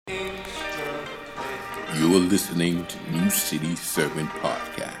You're listening to New City Servant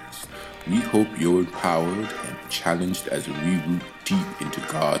Podcast. We hope you're empowered and challenged as we root deep into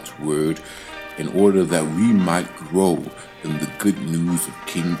God's Word in order that we might grow in the good news of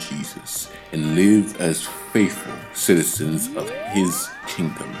King Jesus and live as faithful citizens of His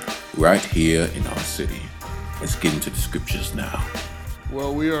kingdom right here in our city. Let's get into the scriptures now.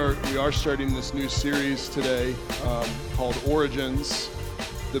 Well, we are starting this new series today called Origins,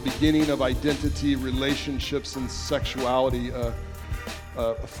 the beginning of identity, relationships, and sexuality. A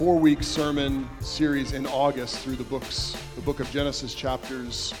 4-week sermon series in August through the book of Genesis,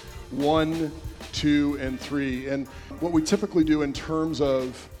 chapters 1, 2, and 3. And what we typically do in terms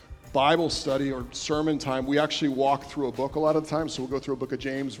of Bible study or sermon time, we actually walk through a book a lot of the time. So we'll go through a book of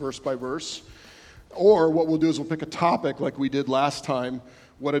James verse by verse. Or what we'll do is we'll pick a topic like we did last time,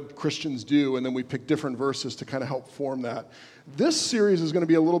 what did Christians do, and then we pick different verses to kind of help form that. This series is going to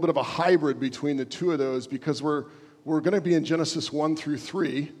be a little bit of a hybrid between the two of those because we're going to be in Genesis 1 through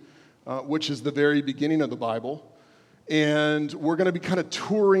 3, which is the very beginning of the Bible, and we're going to be kind of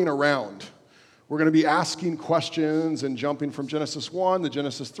touring around. We're going to be asking questions and jumping from Genesis 1 to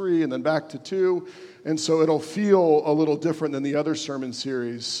Genesis 3 and then back to 2, and so it'll feel a little different than the other sermon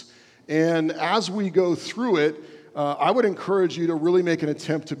series. And as we go through it, I would encourage you to really make an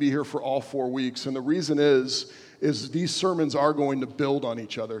attempt to be here for all 4 weeks. And the reason is these sermons are going to build on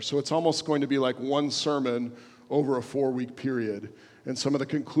each other. So it's almost going to be like one sermon over a 4-week period. And some of the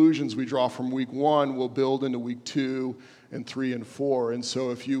conclusions we draw from week 1 will build into week 2 and 3 and 4. And so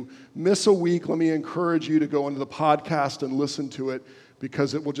if you miss a week, let me encourage you to go into the podcast and listen to it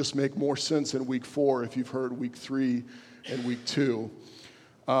because it will just make more sense in week 4 if you've heard week 3 and week 2.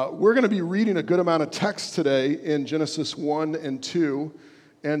 We're going to be reading a good amount of text today in Genesis 1 and 2.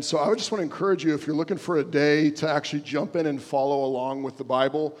 And so I would just want to encourage you, if you're looking for a day to actually jump in and follow along with the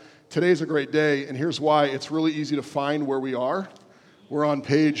Bible, today's a great day. And here's why. It's really easy to find where we are. We're on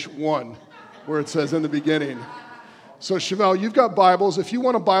page 1, where it says in the beginning. So Chevelle, you've got Bibles. If you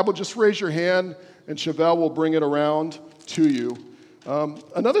want a Bible, just raise your hand, and Chevelle will bring it around to you.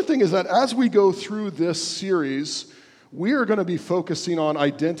 Another thing is that as we go through this series, we are going to be focusing on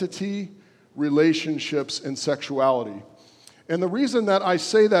identity, relationships, and sexuality. And the reason that I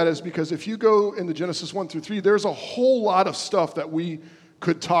say that is because if you go into Genesis 1 through 3, there's a whole lot of stuff that we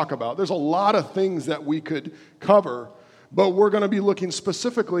could talk about. There's a lot of things that we could cover, but we're going to be looking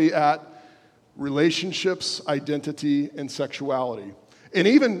specifically at relationships, identity, and sexuality. And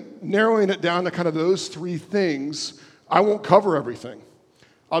even narrowing it down to kind of those 3 things, I won't cover everything.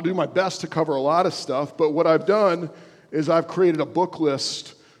 I'll do my best to cover a lot of stuff, but what I've done is I've created a book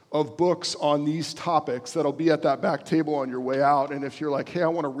list of books on these topics that'll be at that back table on your way out. And if you're like, hey, I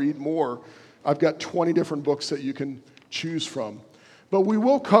want to read more, I've got 20 different books that you can choose from. But we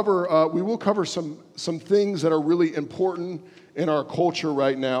will cover some things that are really important in our culture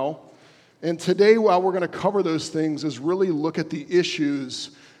right now. And today, while we're going to cover those things, is really look at the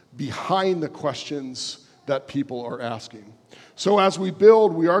issues behind the questions that people are asking. So as we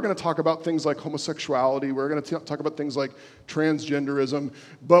build, we are going to talk about things like homosexuality. We're going to talk about things like transgenderism.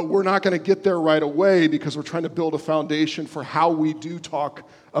 But we're not going to get there right away because we're trying to build a foundation for how we do talk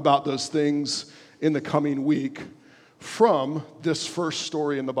about those things in the coming week from this first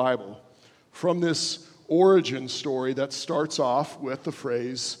story in the Bible, from this origin story that starts off with the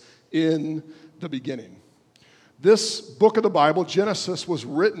phrase, in the beginning. This book of the Bible, Genesis, was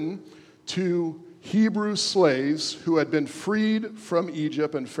written to Hebrew slaves who had been freed from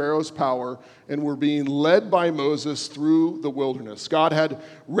Egypt and Pharaoh's power and were being led by Moses through the wilderness. God had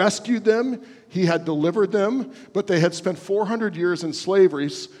rescued them, He had delivered them, but they had spent 400 years in slavery,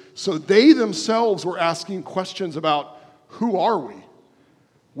 so they themselves were asking questions about, who are we?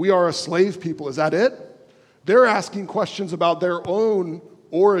 We are a slave people, is that it? They're asking questions about their own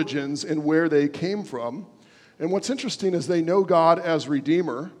origins and where they came from. And what's interesting is they know God as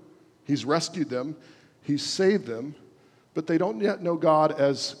Redeemer. He's rescued them, He's saved them, but they don't yet know God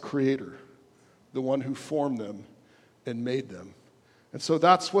as Creator, the one who formed them and made them. And so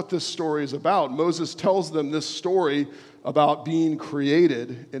that's what this story is about. Moses tells them this story about being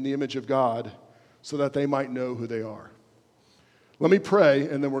created in the image of God so that they might know who they are. Let me pray,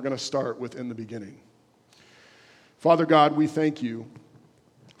 and then we're going to start with in the beginning. Father God, we thank you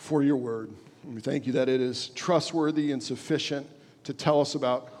for your word. And we thank you that it is trustworthy and sufficient to tell us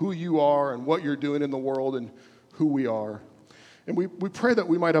about who you are and what you're doing in the world and who we are. And we pray that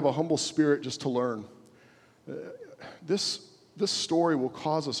we might have a humble spirit just to learn. This story will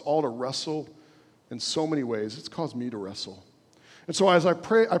cause us all to wrestle in so many ways. It's caused me to wrestle. And so as I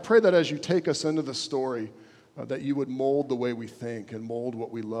pray that as you take us into the story, that you would mold the way we think and mold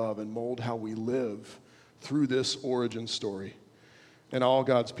what we love and mold how we live through this origin story. And all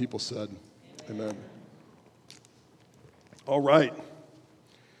God's people said, amen. All right.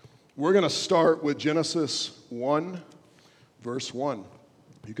 We're going to start with Genesis 1, verse 1.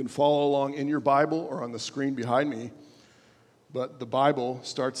 You can follow along in your Bible or on the screen behind me. But the Bible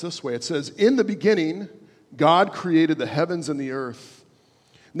starts this way. It says, "In the beginning, God created the heavens and the earth.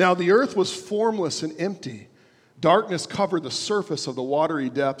 Now the earth was formless and empty. Darkness covered the surface of the watery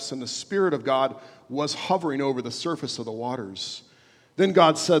depths, and the Spirit of God was hovering over the surface of the waters. Then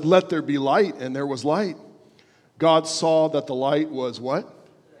God said, 'Let there be light,' and there was light. God saw that the light was" what?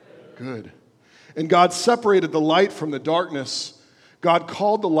 Good. "And God separated the light from the darkness. God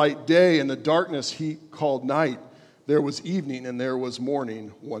called the light day, and the darkness he called night. There was evening and there was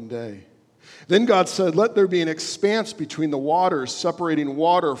morning one day. Then God said, 'Let there be an expanse between the waters, separating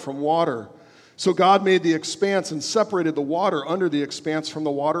water from water.' So God made the expanse and separated the water under the expanse from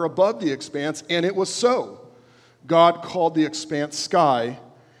the water above the expanse, and it was so. God called the expanse sky.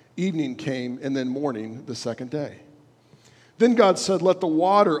 Evening came, and then morning the second day. Then God said, 'Let the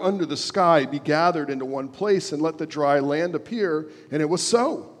water under the sky be gathered into one place, and let the dry land appear,' and it was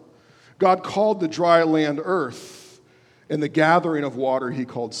so. God called the dry land earth, and the gathering of water he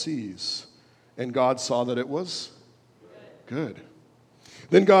called seas. And God saw that it was good.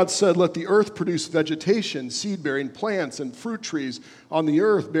 Then God said, 'Let the earth produce vegetation, seed-bearing plants, and fruit trees on the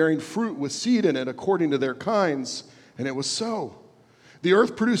earth, bearing fruit with seed in it according to their kinds.' And it was so. The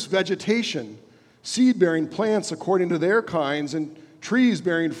earth produced vegetation, seed-bearing plants according to their kinds, and trees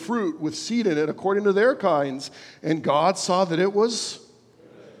bearing fruit with seed in it according to their kinds. And God saw that it was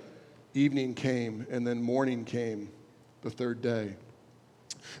good. Evening came, and then morning came, the third day.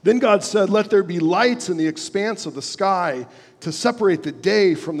 Then God said, 'Let there be lights in the expanse of the sky to separate the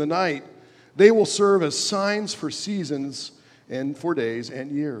day from the night. They will serve as signs for seasons and for days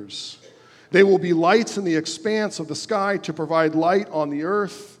and years. They will be lights in the expanse of the sky to provide light on the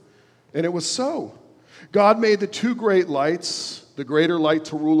earth.' And it was so. God made the two great lights, the greater light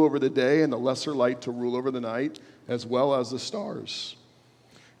to rule over the day and the lesser light to rule over the night, as well as the stars.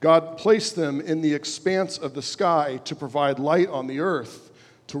 God placed them in the expanse of the sky to provide light on the earth,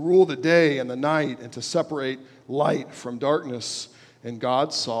 to rule the day and the night, and to separate light from darkness. And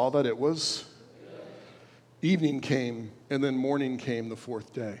God saw that it was good. Evening came, and then morning came the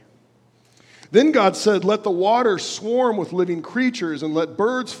fourth day. Then God said, 'Let the waters swarm with living creatures, and let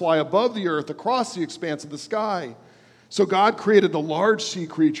birds fly above the earth across the expanse of the sky.' So God created the large sea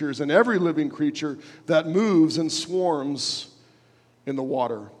creatures and every living creature that moves and swarms in the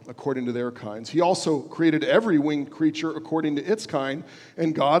water according to their kinds. He also created every winged creature according to its kind,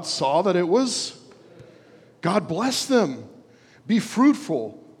 and God saw that it was. God blessed them. 'Be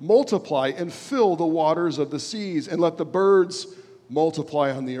fruitful, multiply, and fill the waters of the seas, and let the birds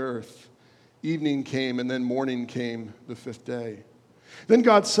multiply on the earth.' Evening came, and then morning came the fifth day. Then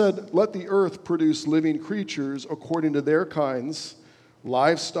God said, 'Let the earth produce living creatures according to their kinds,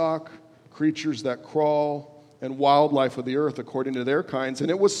 livestock, creatures that crawl, and wildlife of the earth according to their kinds.' And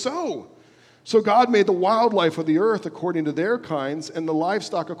it was so. So God made the wildlife of the earth according to their kinds, and the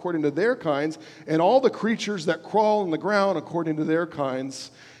livestock according to their kinds, and all the creatures that crawl on the ground according to their kinds.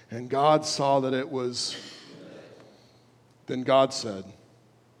 And God saw that it was. Then God said,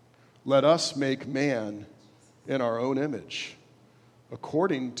 'Let us make man in our own image,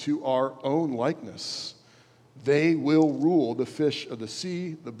 according to our own likeness. They will rule the fish of the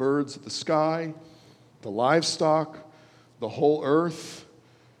sea, the birds of the sky, the livestock, the whole earth,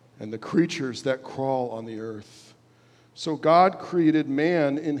 and the creatures that crawl on the earth.' So God created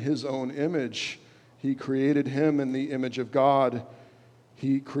man in his own image. He created him in the image of God.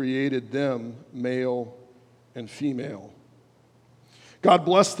 He created them, male and female. God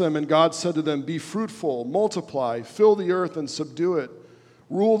blessed them, and God said to them, 'Be fruitful, multiply, fill the earth and subdue it.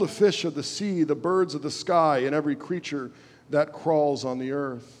 Rule the fish of the sea, the birds of the sky, and every creature that crawls on the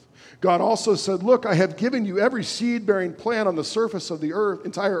earth.' God also said, 'Look, I have given you every seed-bearing plant on the surface of the earth,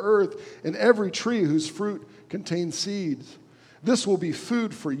 entire earth, and every tree whose fruit contains seeds. This will be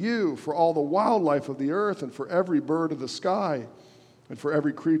food for you, for all the wildlife of the earth, and for every bird of the sky, and for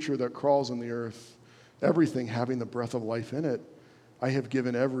every creature that crawls on the earth, everything having the breath of life in it. I have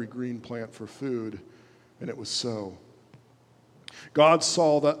given every green plant for food.' And it was so. God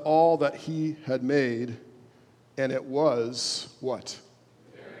saw that all that he had made, and it was what?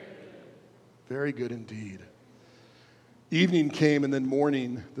 Very good indeed. Evening came, and then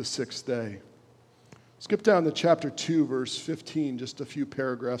morning the sixth day." Skip down to chapter 2, verse 15, just a few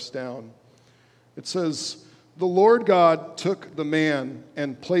paragraphs down. It says, "The Lord God took the man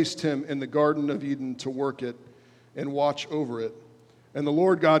and placed him in the Garden of Eden to work it and watch over it. And the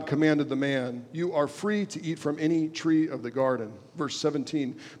Lord God commanded the man, "You are free to eat from any tree of the garden." Verse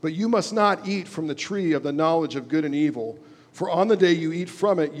 17, "But you must not eat from the tree of the knowledge of good and evil, for on the day you eat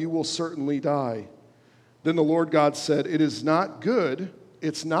from it, you will certainly die." Then the Lord God said, it's not good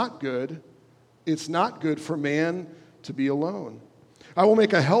for man to be alone. I will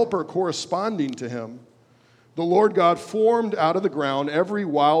make a helper corresponding to him. The Lord God formed out of the ground every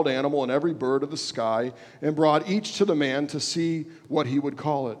wild animal and every bird of the sky and brought each to the man to see what he would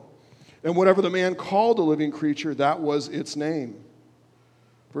call it. And whatever the man called a living creature, that was its name.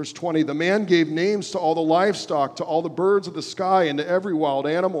 Verse 20, the man gave names to all the livestock, to all the birds of the sky, and to every wild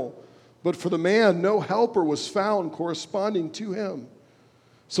animal. But for the man, no helper was found corresponding to him.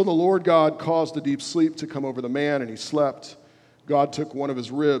 So the Lord God caused a deep sleep to come over the man, and he slept. God took one of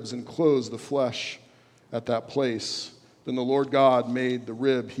his ribs and closed the flesh at that place. Then the Lord God made the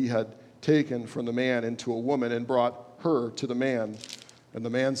rib he had taken from the man into a woman and brought her to the man. And the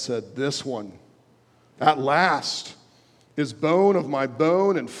man said, "This one, at last, is bone of my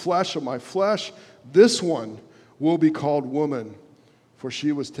bone and flesh of my flesh. This one will be called woman, for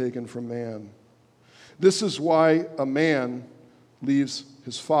she was taken from man. This is why a man leaves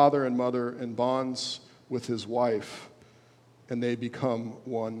his father and mother and bonds with his wife, and they become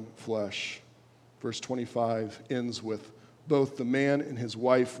one flesh." Verse 25 ends with, "Both the man and his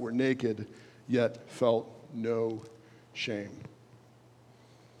wife were naked, yet felt no shame."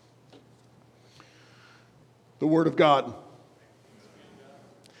 The Word of God.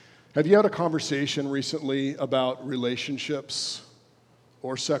 Have you had a conversation recently about relationships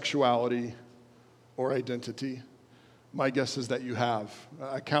or sexuality or identity? My guess is that you have.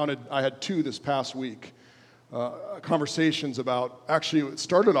 I had 2 this past week. Conversations about, actually it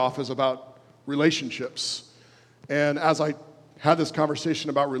started off as about relationships. And as I had this conversation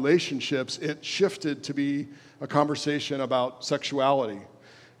about relationships, it shifted to be a conversation about sexuality.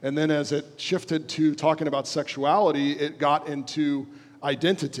 And then as it shifted to talking about sexuality, it got into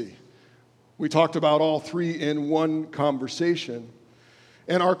identity. We talked about all 3 in one conversation.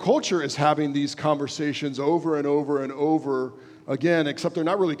 And our culture is having these conversations over and over and over again, except they're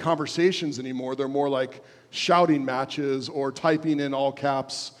not really conversations anymore. They're more like shouting matches or typing in all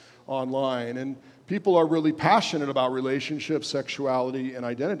caps online. And people are really passionate about relationships, sexuality, and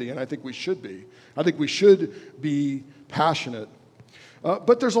identity, and I think we should be. I think we should be passionate.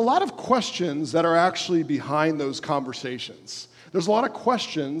 But there's a lot of questions that are actually behind those conversations. There's a lot of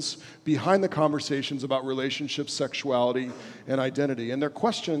questions behind the conversations about relationships, sexuality, and identity. And they're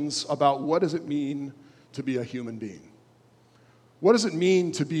questions about, what does it mean to be a human being? What does it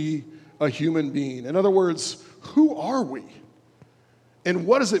mean to be a human being? In other words, who are we? And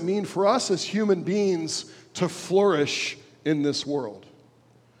what does it mean for us as human beings to flourish in this world?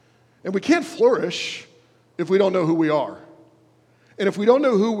 And we can't flourish if we don't know who we are. And if we don't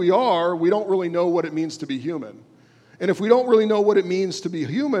know who we are, we don't really know what it means to be human. And if we don't really know what it means to be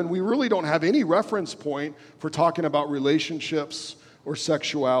human, we really don't have any reference point for talking about relationships or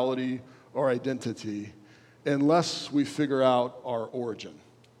sexuality or identity unless we figure out our origin,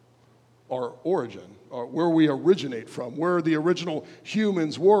 or where we originate from, where the original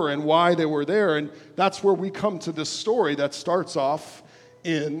humans were and why they were there. And that's where we come to this story that starts off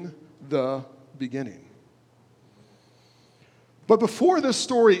in the beginning. But before this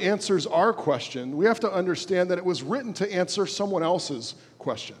story answers our question, we have to understand that it was written to answer someone else's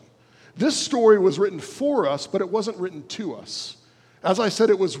question. This story was written for us, but it wasn't written to us. As I said,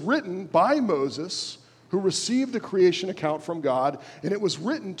 it was written by Moses, who received the creation account from God, and it was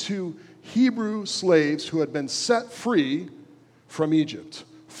written to Hebrew slaves who had been set free from Egypt.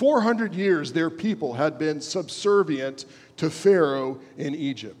 400 years their people had been subservient to Pharaoh in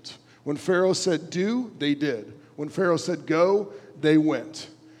Egypt. When Pharaoh said do, they did. When Pharaoh said go, they went.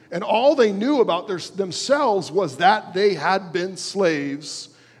 And all they knew about themselves was that they had been slaves,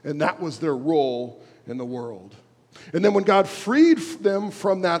 and that was their role in the world. And then when God freed them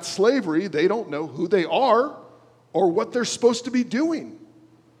from that slavery, they don't know who they are or what they're supposed to be doing.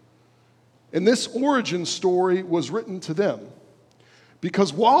 And this origin story was written to them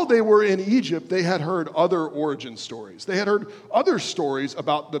because while they were in Egypt, they had heard other origin stories. They had heard other stories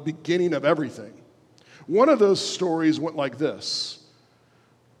about the beginning of everything. One of those stories went like this.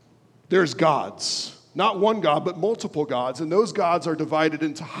 There's gods, not one God, but multiple gods, and those gods are divided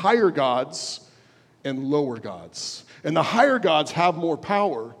into higher gods and lower gods. And the higher gods have more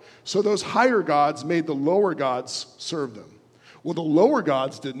power, so those higher gods made the lower gods serve them. Well, the lower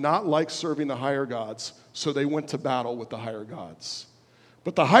gods did not like serving the higher gods, so they went to battle with the higher gods.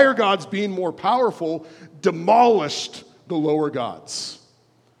 But the higher gods, being more powerful, demolished the lower gods.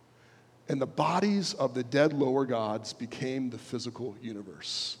 and the bodies of the dead lower gods became the physical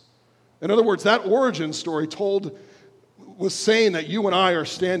universe. In other words, that origin story was saying that you and I are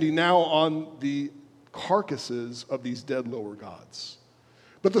standing now on the carcasses of these dead lower gods.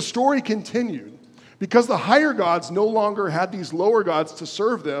 But the story continued. Because the higher gods no longer had these lower gods to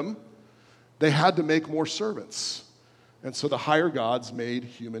serve them, they had to make more servants. And so the higher gods made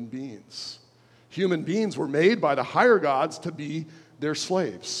human beings. Human beings were made by the higher gods to be their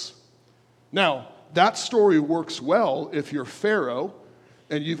slaves. Now, that story works well if you're Pharaoh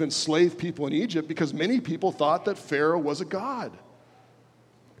and you've enslaved people in Egypt, because many people thought that Pharaoh was a god.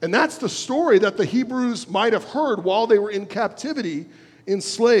 And that's the story that the Hebrews might have heard while they were in captivity,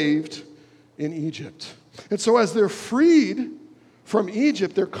 enslaved in Egypt. And so as they're freed from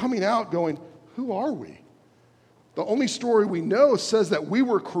Egypt, they're coming out going, who are we? The only story we know says that we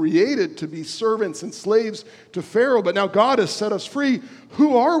were created to be servants and slaves to Pharaoh, but now God has set us free.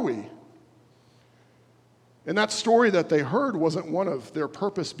 Who are we? And that story that they heard wasn't one of their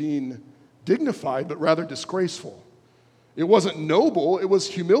purpose being dignified, but rather disgraceful. It wasn't noble, it was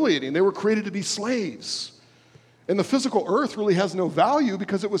humiliating. They were created to be slaves. And the physical earth really has no value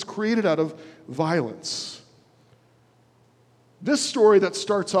because it was created out of violence. This story that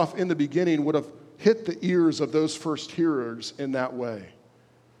starts off in the beginning would have hit the ears of those first hearers in that way.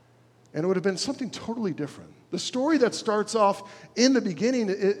 And it would have been something totally different. The story that starts off in the beginning,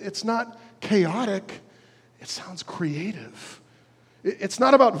 it's not chaotic, it sounds creative. It's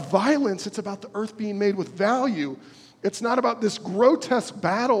not about violence, it's about the earth being made with value. It's not about this grotesque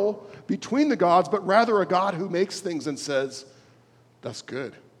battle between the gods, but rather a God who makes things and says, that's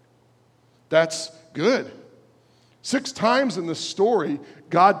good. That's good. 6 times in this story,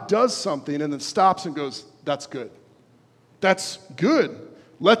 God does something and then stops and goes, that's good. That's good.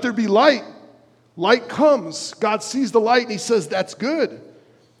 Let there be light. Light comes. God sees the light and he says, that's good.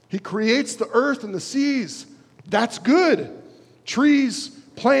 He creates the earth and the seas. That's good. Trees,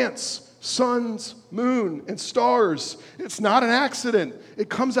 plants, suns, moon, and stars. It's not an accident. It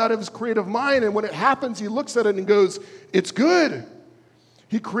comes out of his creative mind, and when it happens, he looks at it and goes, it's good.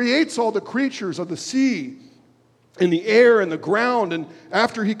 He creates all the creatures of the sea and the air and the ground, and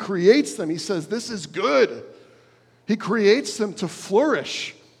after he creates them, he says, this is good. He creates them to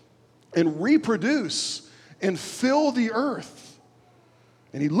flourish and reproduce and fill the earth.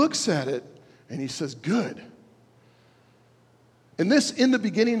 And he looks at it and he says, good. And this in the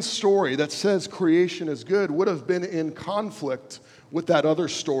beginning story that says creation is good would have been in conflict with that other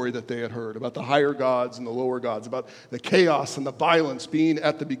story that they had heard about the higher gods and the lower gods, about the chaos and the violence being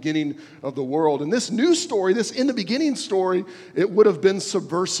at the beginning of the world. And this new story, this in the beginning story, it would have been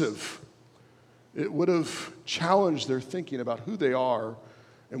subversive. It would have challenged their thinking about who they are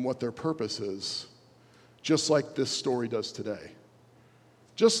and what their purpose is, just like this story does today.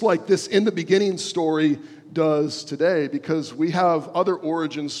 Just like this in the beginning story does today, because we have other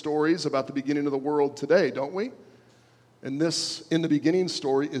origin stories about the beginning of the world today, don't we? And this in the beginning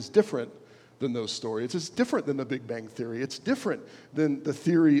story is different than those stories. It's different than the Big Bang Theory. It's different than the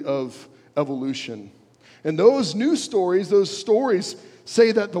theory of evolution. And those new stories, those stories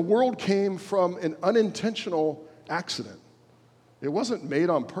say that the world came from an unintentional accident. It wasn't made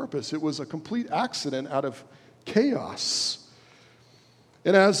on purpose. It was a complete accident out of chaos.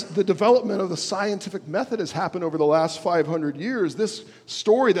 And as the development of the scientific method has happened over the last 500 years, this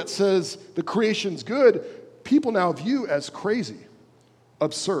story that says the creation's good, people now view as crazy,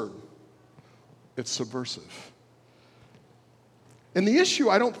 absurd. It's subversive. And the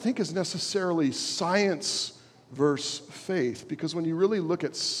issue, I don't think, is necessarily science versus faith, because when you really look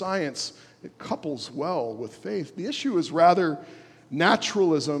at science, it couples well with faith. The issue is rather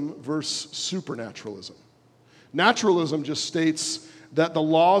naturalism versus supernaturalism. Naturalism just states that the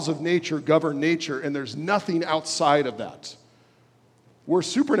laws of nature govern nature, and there's nothing outside of that. Where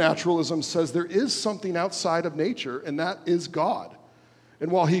supernaturalism says there is something outside of nature, and that is God.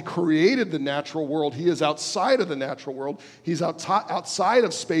 And while he created the natural world, he is outside of the natural world. He's outside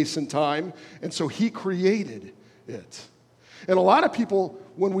of space and time, and so he created it. And a lot of people,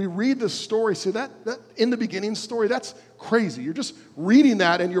 when we read this story, say that in the beginning story, that's crazy. You're just reading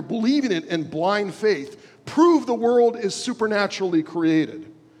that and you're believing it in blind faith. Prove the world is supernaturally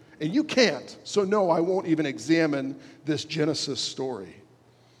created. And you can't. So no, I won't even examine this Genesis story.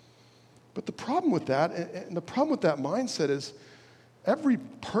 But the problem with that, and the problem with that mindset is every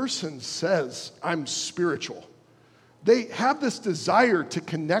person says, I'm spiritual. They have this desire to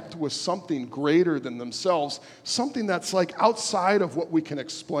connect with something greater than themselves, something that's like outside of what we can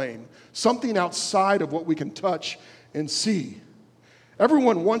explain, something outside of what we can touch and see.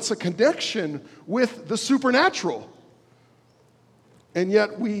 Everyone wants a connection with the supernatural. And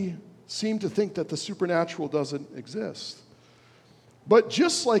yet we seem to think that the supernatural doesn't exist. But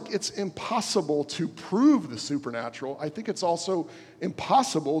just like it's impossible to prove the supernatural, I think it's also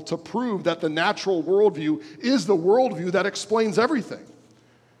impossible to prove that the natural worldview is the worldview that explains everything.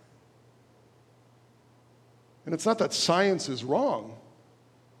 And it's not that science is wrong,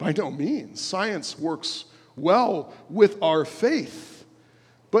 by no means. Science works well with our faith.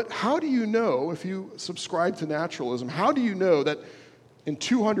 But how do you know, if you subscribe to naturalism, how do you know that in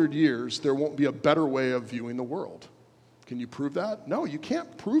 200 years there won't be a better way of viewing the world? Can you prove that? No, you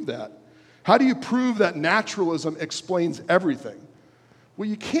can't prove that. How do you prove that naturalism explains everything? Well,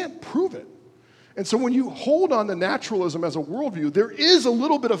 you can't prove it. And so when you hold on to naturalism as a worldview, there is a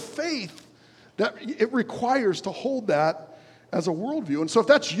little bit of faith that it requires to hold that as a worldview. And so if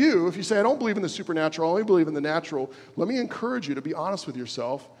that's you, if you say, I don't believe in the supernatural, I only believe in the natural, let me encourage you to be honest with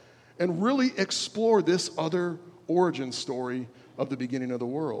yourself and really explore this other origin story of the beginning of the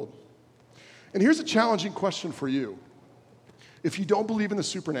world. And here's a challenging question for you. If you don't believe in the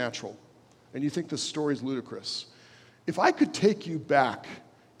supernatural and you think this story is ludicrous, if I could take you back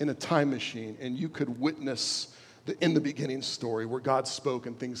in a time machine and you could witness the in the beginning story where God spoke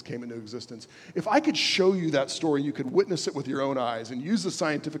and things came into existence, if I could show you that story, you could witness it with your own eyes and use the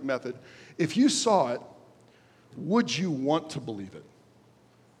scientific method, if you saw it, would you want to believe it?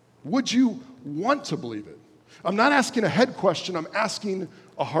 Would you want to believe it? I'm not asking a head question, I'm asking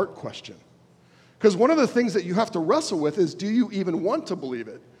a heart question. Because one of the things that you have to wrestle with is, do you even want to believe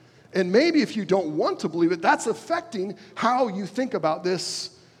it? And maybe if you don't want to believe it, that's affecting how you think about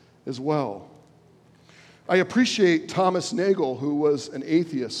this as well. I appreciate Thomas Nagel, who was an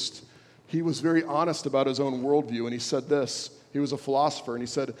atheist. He was very honest about his own worldview, and he said this. He was a philosopher, and he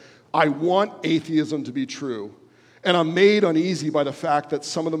said, I want atheism to be true, and I'm made uneasy by the fact that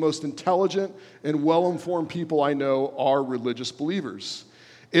some of the most intelligent and well-informed people I know are religious believers.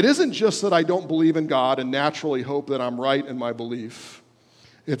 It isn't just that I don't believe in God and naturally hope that I'm right in my belief.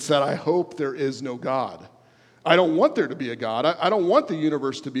 It's that I hope there is no God. I don't want there to be a God. I don't want the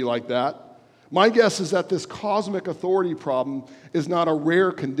universe to be like that. My guess is that this cosmic authority problem is not a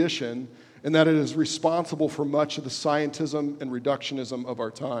rare condition and that it is responsible for much of the scientism and reductionism of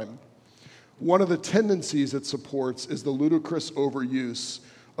our time. One of the tendencies it supports is the ludicrous overuse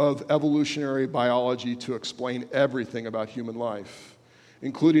of evolutionary biology to explain everything about human life,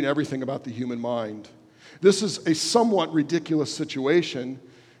 including everything about the human mind. This is a somewhat ridiculous situation.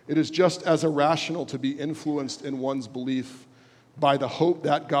 It is just as irrational to be influenced in one's belief by the hope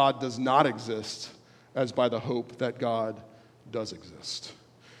that God does not exist as by the hope that God does exist.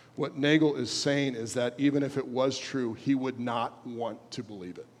 What Nagel is saying is that even if it was true, he would not want to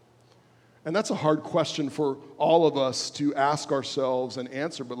believe it. And that's a hard question for all of us to ask ourselves and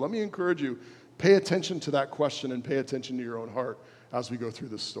answer, but let me encourage you, pay attention to that question and pay attention to your own heart as we go through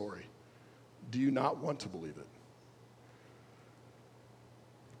this story. Do you not want to believe it?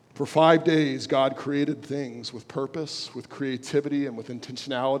 For 5 days, God created things with purpose, with creativity, and with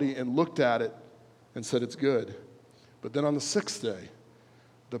intentionality, and looked at it and said it's good. But then on the 6th day,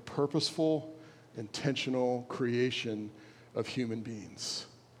 the purposeful, intentional creation of human beings.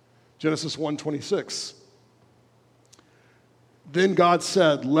 Genesis 1:26. Then God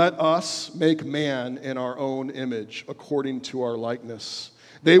said, let us make man in our own image, according to our likeness.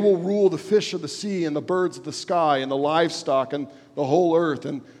 They will rule the fish of the sea and the birds of the sky and the livestock and the whole earth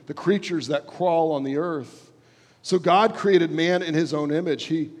and the creatures that crawl on the earth. So God created man in his own image.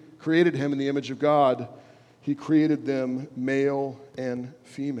 He created him in the image of God. He created them male and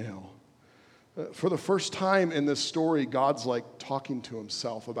female. For the first time in this story, God's like talking to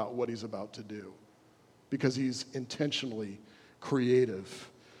himself about what he's about to do because he's intentionally creative.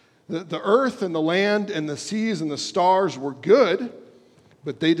 The earth and the land and the seas and the stars were good,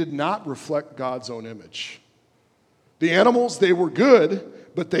 but they did not reflect God's own image. The animals, they were good,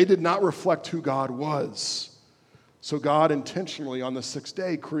 but they did not reflect who God was. So God intentionally on the 6th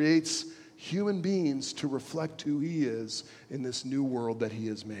day creates human beings to reflect who he is in this new world that he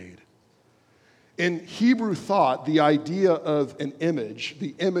has made. In Hebrew thought, the idea of an image,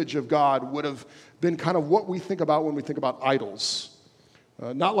 the image of God, would have been kind of what we think about when we think about idols.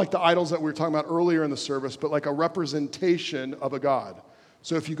 Not like the idols that we were talking about earlier in the service, but like a representation of a god.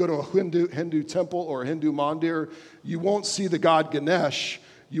 So if you go to a Hindu temple or a Hindu mandir, you won't see the god Ganesh.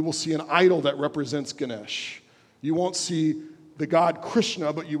 You will see an idol that represents Ganesh. You won't see the god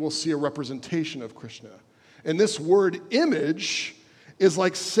Krishna, but you will see a representation of Krishna. And this word image is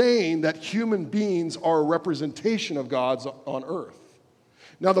like saying that human beings are a representation of gods on earth.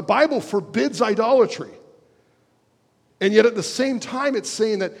 Now, the Bible forbids idolatry. And yet at the same time, it's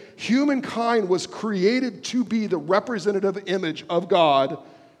saying that humankind was created to be the representative image of God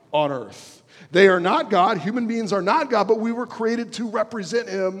on earth. They are not God. Human beings are not God, but we were created to represent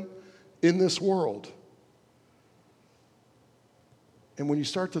him in this world. And when you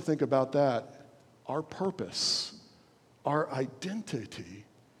start to think about that, our purpose, our identity,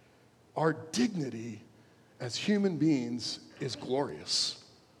 our dignity as human beings is glorious.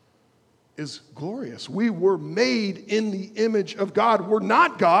 We were made in the image of God. We're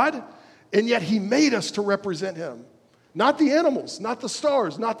not God, and yet he made us to represent him. Not the animals, not the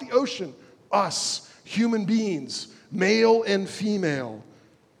stars, not the ocean. Us, human beings, male and female,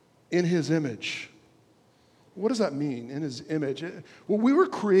 in his image. What does that mean, in his image? Well, we were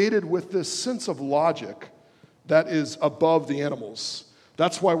created with this sense of logic that is above the animals.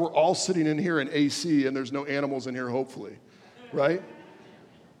 That's why we're all sitting in here in AC and there's no animals in here, hopefully, right?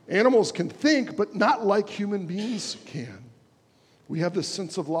 Animals can think, but not like human beings can. We have this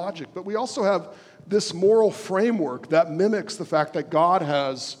sense of logic, but we also have this moral framework that mimics the fact that God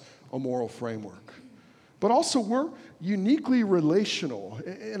has a moral framework. But also we're uniquely relational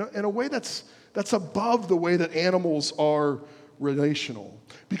in a way that's above the way that animals are relational,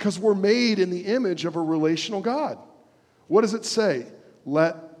 because we're made in the image of a relational God. What does it say?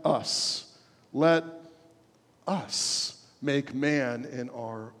 Let us make man in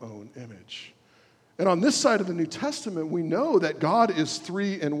our own image. And on this side of the New Testament, we know that God is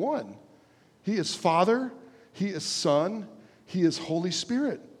 3 in 1. He is Father, he is Son, he is Holy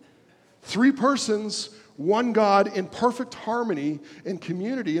Spirit. 3 persons, one God in perfect harmony and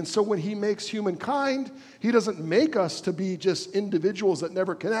community. And so when he makes humankind, he doesn't make us to be just individuals that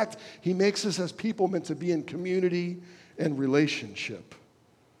never connect. He makes us as people meant to be in community and relationship.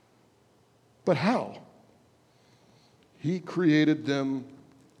 But how? He created them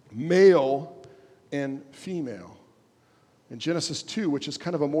male and female. In Genesis 2, which is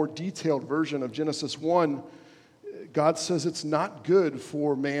kind of a more detailed version of Genesis 1, God says it's not good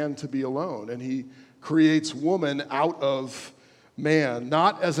for man to be alone. And he creates woman out of man,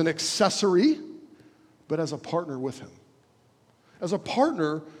 not as an accessory, but as a partner with him. As a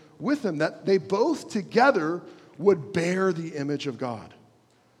partner with him, that they both together would bear the image of God.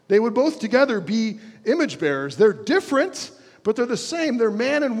 They would both together be image bearers. They're different, but they're the same. They're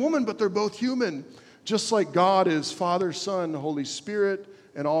man and woman, but they're both human. Just like God is Father, Son, Holy Spirit,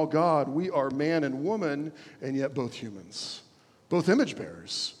 and all God, we are man and woman, and yet both humans, both image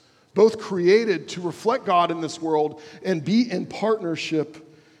bearers, both created to reflect God in this world and be in partnership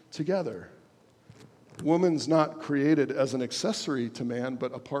together. Woman's not created as an accessory to man,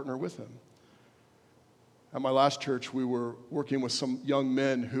 but a partner with him. At my last church, we were working with some young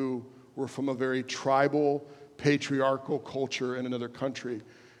men who were from a very tribal, patriarchal culture in another country.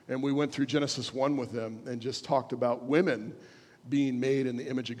 And we went through Genesis 1 with them and just talked about women being made in the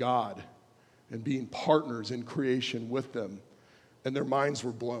image of God and being partners in creation with them. And their minds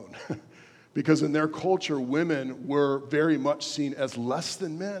were blown. Because in their culture, women were very much seen as less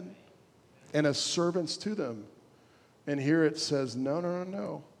than men and as servants to them. And here it says,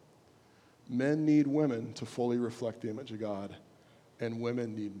 no. Men need women to fully reflect the image of God, and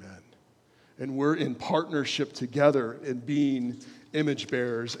women need men. And we're in partnership together in being image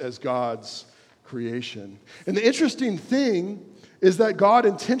bearers as God's creation. And the interesting thing is that God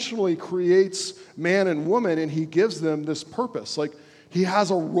intentionally creates man and woman, and he gives them this purpose. Like, he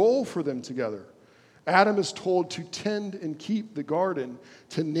has a role for them together. Adam is told to tend and keep the garden,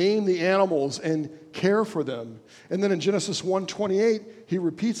 to name the animals and care for them. And then in Genesis 1:28, he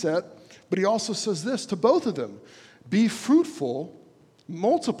repeats that, but he also says this to both of them: be fruitful,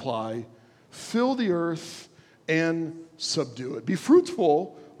 multiply, fill the earth, and subdue it. Be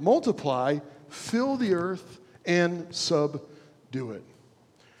fruitful, multiply, fill the earth, and subdue it.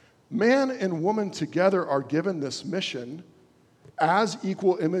 Man and woman together are given this mission as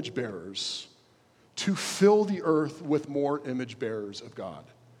equal image bearers to fill the earth with more image bearers of God.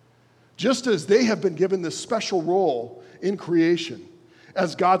 Just as they have been given this special role in creation,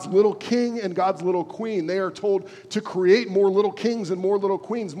 as God's little king and God's little queen, they are told to create more little kings and more little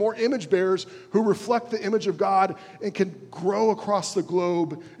queens, more image bearers who reflect the image of God and can grow across the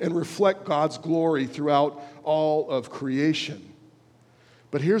globe and reflect God's glory throughout all of creation.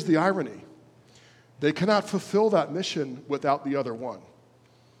 But here's the irony. They cannot fulfill that mission without the other one.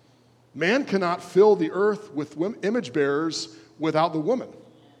 Man cannot fill the earth with image bearers without the woman.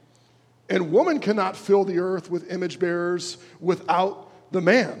 And woman cannot fill the earth with image bearers without the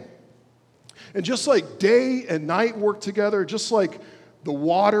man. And just like day and night work together, just like the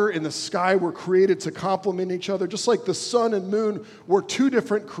water and the sky were created to complement each other, just like the sun and moon were two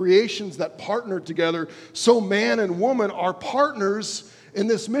different creations that partnered together, so man and woman are partners in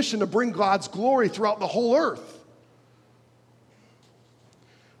this mission to bring God's glory throughout the whole earth.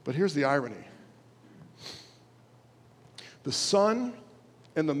 But here's the irony. The sun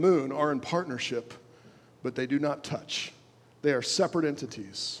and the moon are in partnership, but they do not touch. They are separate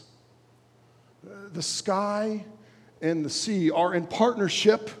entities. The sky and the sea are in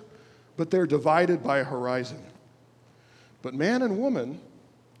partnership, but they're divided by a horizon. But man and woman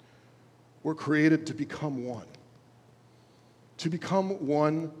were created to become one, to become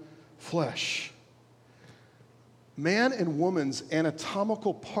one flesh. Man and woman's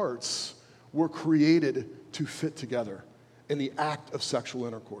anatomical parts were created to fit together in the act of sexual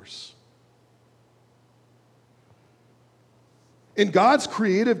intercourse. In God's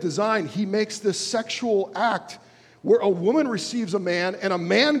creative design, he makes this sexual act where a woman receives a man and a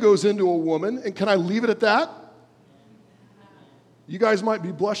man goes into a woman. And can I leave it at that? You guys might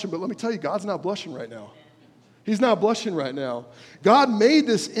be blushing, but let me tell you, God's not blushing right now. He's not blushing right now. God made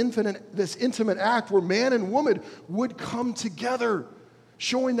this intimate act where man and woman would come together,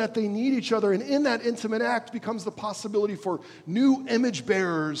 showing that they need each other. And in that intimate act becomes the possibility for new image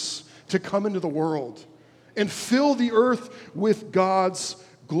bearers to come into the world and fill the earth with God's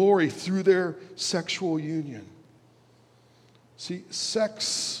glory through their sexual union. See,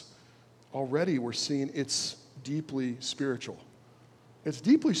 sex, already we're seeing it's deeply spiritual. It's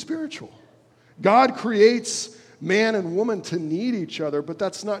deeply spiritual. God creates man and woman to need each other, but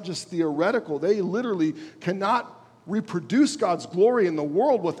that's not just theoretical. They literally cannot reproduce God's glory in the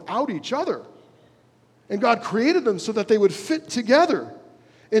world without each other. And God created them so that they would fit together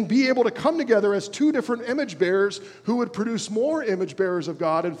and be able to come together as two different image bearers who would produce more image bearers of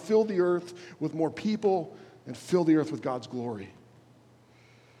God and fill the earth with more people and fill the earth with God's glory.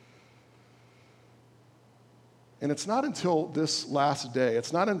 And it's not until this last day,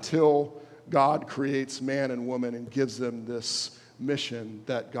 it's not until God creates man and woman and gives them this mission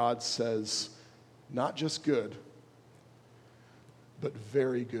that God says, not just good, but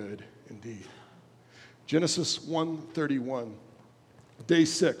very good indeed. Genesis 1:31, day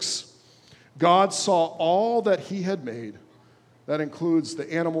 6. God saw all that he had made. That includes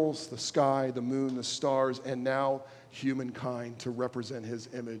the animals, the sky, the moon, the stars, and now humankind to represent his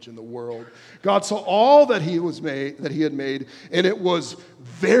image in the world. God saw all that he had made, and it was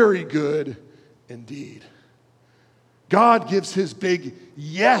very good indeed. God gives his big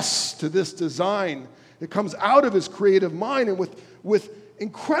yes to this design. It comes out of his creative mind, and with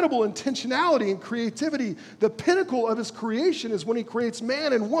incredible intentionality and creativity, the pinnacle of his creation is when he creates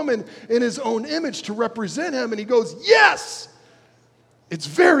man and woman in his own image to represent him, and he goes, yes, it's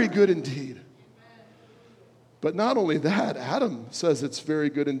very good indeed. But not only that, Adam says it's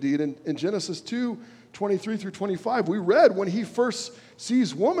very good indeed. In Genesis 2:23 through 25, we read when he first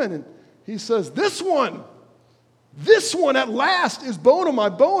sees woman, and he says, this one at last is bone of my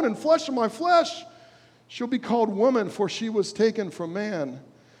bone and flesh of my flesh. She'll be called woman, for she was taken from man.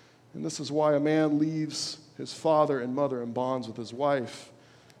 And this is why a man leaves his father and mother and bonds with his wife,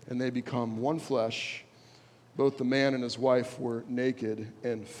 and they become one flesh. Both the man and his wife were naked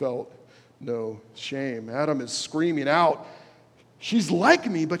and felt no shame. Adam is screaming out, she's like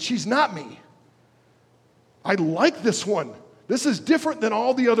me, but she's not me. I like this one. This is different than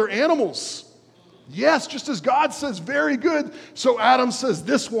all the other animals. Yes, just as God says, very good, so Adam says,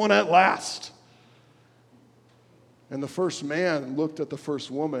 this one at last. And the first man looked at the first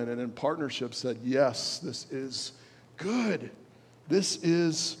woman and in partnership said, yes, this is good. This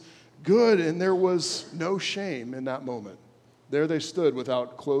is good. And there was no shame in that moment. There they stood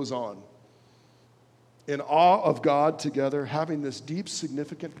without clothes on, in awe of God together, having this deep,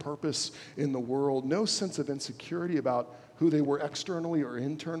 significant purpose in the world, no sense of insecurity about who they were externally or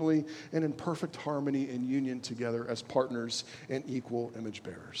internally, and in perfect harmony and union together as partners and equal image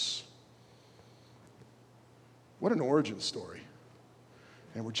bearers. What an origin story.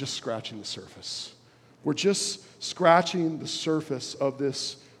 And we're just scratching the surface. We're just scratching the surface of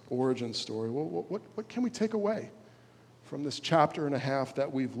this origin story. Well, what can we take away from this chapter and a half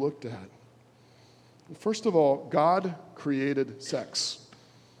that we've looked at? First of all, God created sex.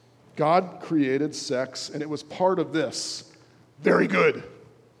 God created sex, and it was part of this. Very good.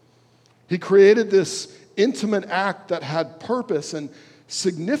 He created this intimate act that had purpose and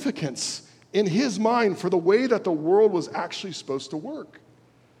significance in his mind for the way that the world was actually supposed to work.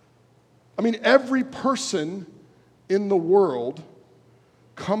 I mean, every person in the world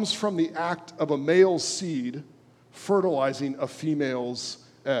comes from the act of a male's seed fertilizing a female's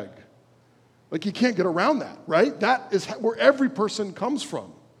egg. Like, you can't get around that, right? That is where every person comes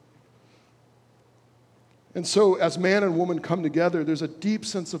from. And so as man and woman come together, there's a deep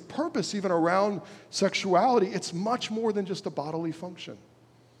sense of purpose even around sexuality. It's much more than just a bodily function.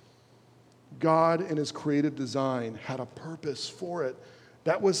 God in his creative design had a purpose for it.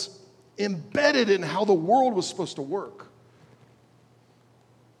 that was embedded in how the world was supposed to work.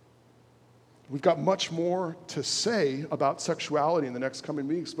 We've got much more to say about sexuality in the next coming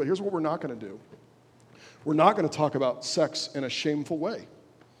weeks, but here's what we're not going to do. We're not going to talk about sex in a shameful way,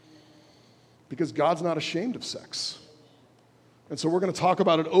 because God's not ashamed of sex. And so we're going to talk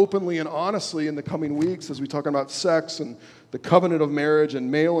about it openly and honestly in the coming weeks as we talk about sex and the covenant of marriage and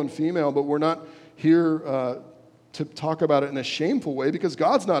male and female, but we're not here to talk about it in a shameful way, because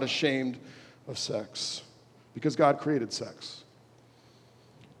God's not ashamed of sex, because God created sex.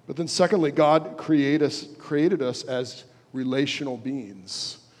 But then secondly, God created us as relational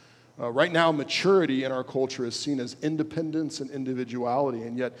beings. Right now, maturity in our culture is seen as independence and individuality,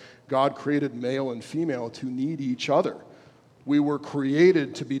 and yet God created male and female to need each other. We were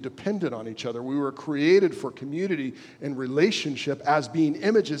created to be dependent on each other. We were created for community and relationship as being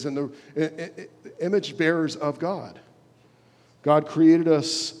images and the image bearers of God. God created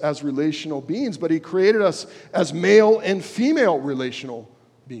us as relational beings, but He created us as male and female relational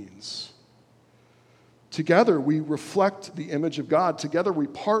beings. Together, we reflect the image of God. Together, we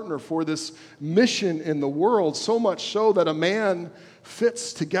partner for this mission in the world, so much so that a man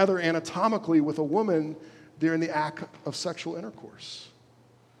fits together anatomically with a woman during the act of sexual intercourse.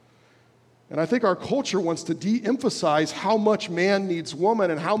 And I think our culture wants to de-emphasize how much man needs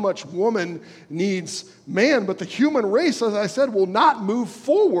woman and how much woman needs man, but the human race, as I said, will not move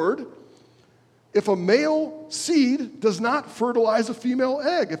forward if a male seed does not fertilize a female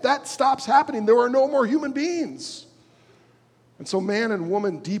egg. If that stops happening, there are no more human beings. And so man and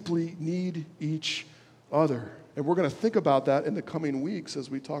woman deeply need each other. And we're going to think about that in the coming weeks as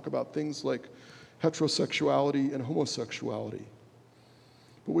we talk about things like heterosexuality and homosexuality.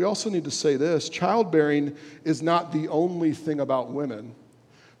 But we also need to say this: childbearing is not the only thing about women,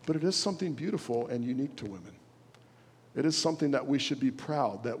 but it is something beautiful and unique to women. It is something that we should be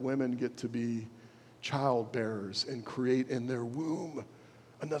proud that women get to be child bearers and create in their womb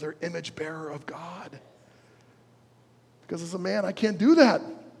another image bearer of God. Because as a man, I can't do that.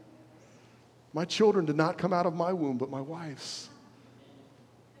 My children did not come out of my womb, but my wife's.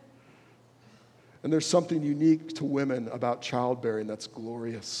 And there's something unique to women about childbearing that's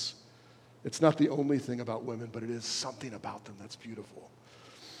glorious. It's not the only thing about women, but it is something about them that's beautiful.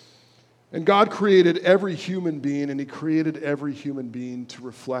 And God created every human being, and He created every human being to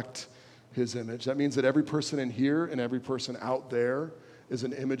reflect His image. That means that every person in here and every person out there is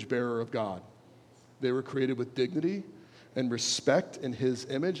an image bearer of God. They were created with dignity and respect in His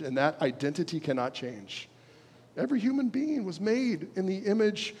image, and that identity cannot change. Every human being was made in the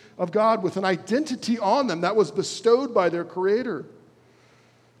image of God with an identity on them that was bestowed by their Creator.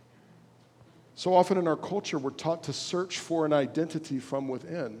 So often in our culture, we're taught to search for an identity from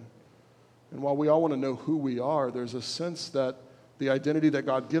within. And while we all want to know who we are, there's a sense that the identity that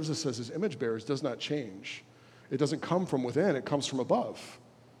God gives us as His image bearers does not change. It doesn't come from within, it comes from above.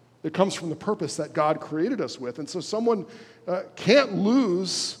 It comes from the purpose that God created us with. And so someone can't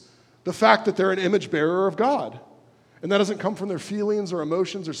lose the fact that they're an image bearer of God. And that doesn't come from their feelings or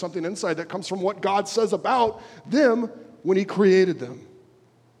emotions or something inside. That comes from what God says about them when He created them.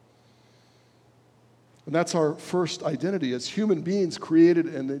 And that's our first identity as human beings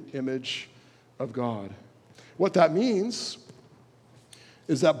created in the image of God. What that means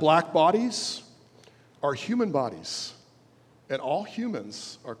is that black bodies are human bodies, and all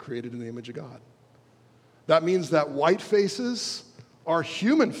humans are created in the image of God. That means that white faces are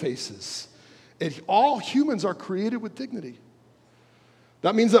human faces, and all humans are created with dignity.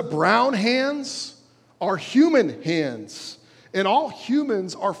 That means that brown hands are human hands, and all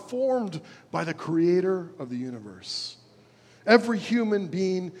humans are formed by the Creator of the universe. Every human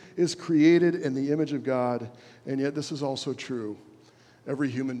being is created in the image of God, and yet this is also true. Every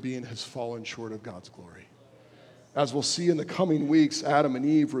human being has fallen short of God's glory. As we'll see in the coming weeks, Adam and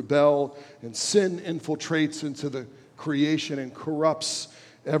Eve rebel, and sin infiltrates into the creation and corrupts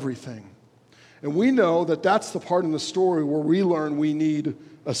everything. And we know that that's the part in the story where we learn we need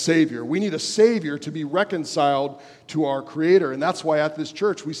a Savior. We need a Savior to be reconciled to our Creator. And that's why at this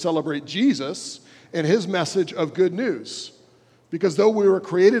church we celebrate Jesus and His message of good news. Because though we were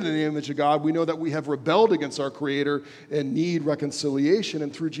created in the image of God, we know that we have rebelled against our Creator and need reconciliation.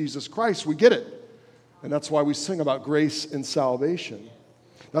 And through Jesus Christ, we get it. And that's why we sing about grace and salvation.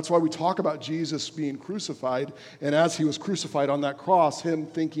 That's why we talk about Jesus being crucified, and as He was crucified on that cross, Him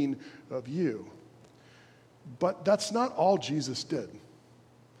thinking of you. But that's not all Jesus did.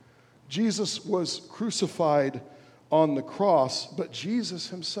 Jesus was crucified on the cross, but Jesus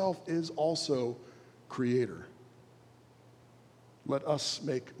Himself is also Creator. Let us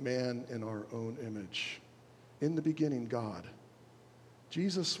make man in our own image. In the beginning, God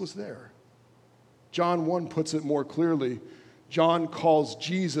Jesus was there. John 1 puts it more clearly. John calls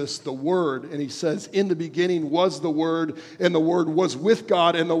Jesus the Word, and he says, in the beginning was the Word, and the Word was with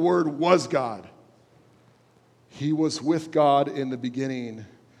God, and the Word was God. He was with God in the beginning,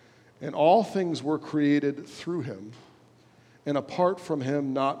 and all things were created through him. And apart from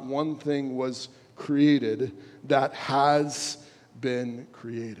him, not one thing was created that has been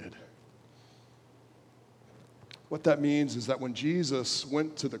created. What that means is that when Jesus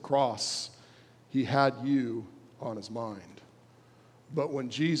went to the cross, he had you on his mind. But when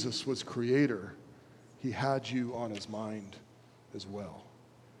Jesus was creator, he had you on his mind as well.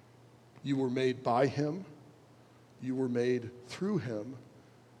 You were made by him, you were made through him,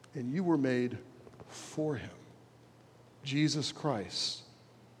 and you were made for him. Jesus Christ,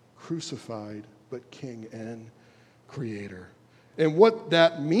 crucified, but King and Creator. And what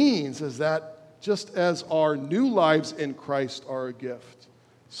that means is that just as our new lives in Christ are a gift,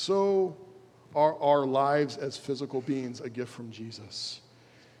 so are our lives as physical beings a gift from Jesus.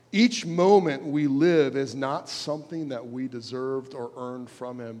 Each moment we live is not something that we deserved or earned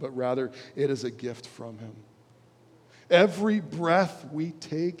from him, but rather it is a gift from him. Every breath we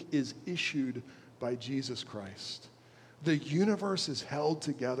take is issued by Jesus Christ. The universe is held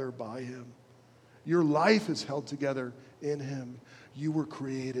together by him. Your life is held together in him. You were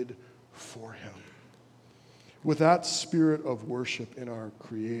created for him. With that spirit of worship in our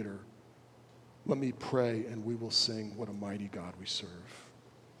Creator, let me pray and we will sing What a Mighty God We Serve.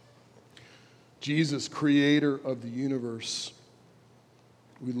 Jesus, Creator of the universe,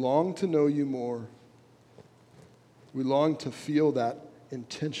 we long to know you more. We long to feel that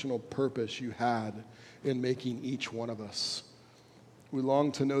intentional purpose you had in making each one of us. We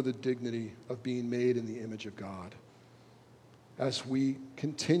long to know the dignity of being made in the image of God. As we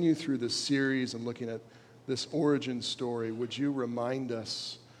continue through this series and looking at this origin story, would you remind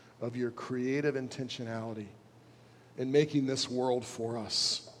us of your creative intentionality in making this world for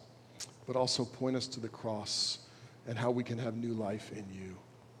us, but also point us to the cross and how we can have new life in you.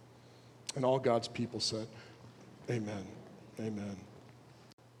 And all God's people said, amen, amen.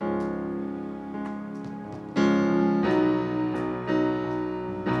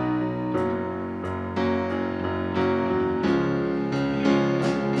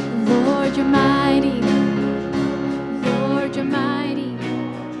 Lord, you're mighty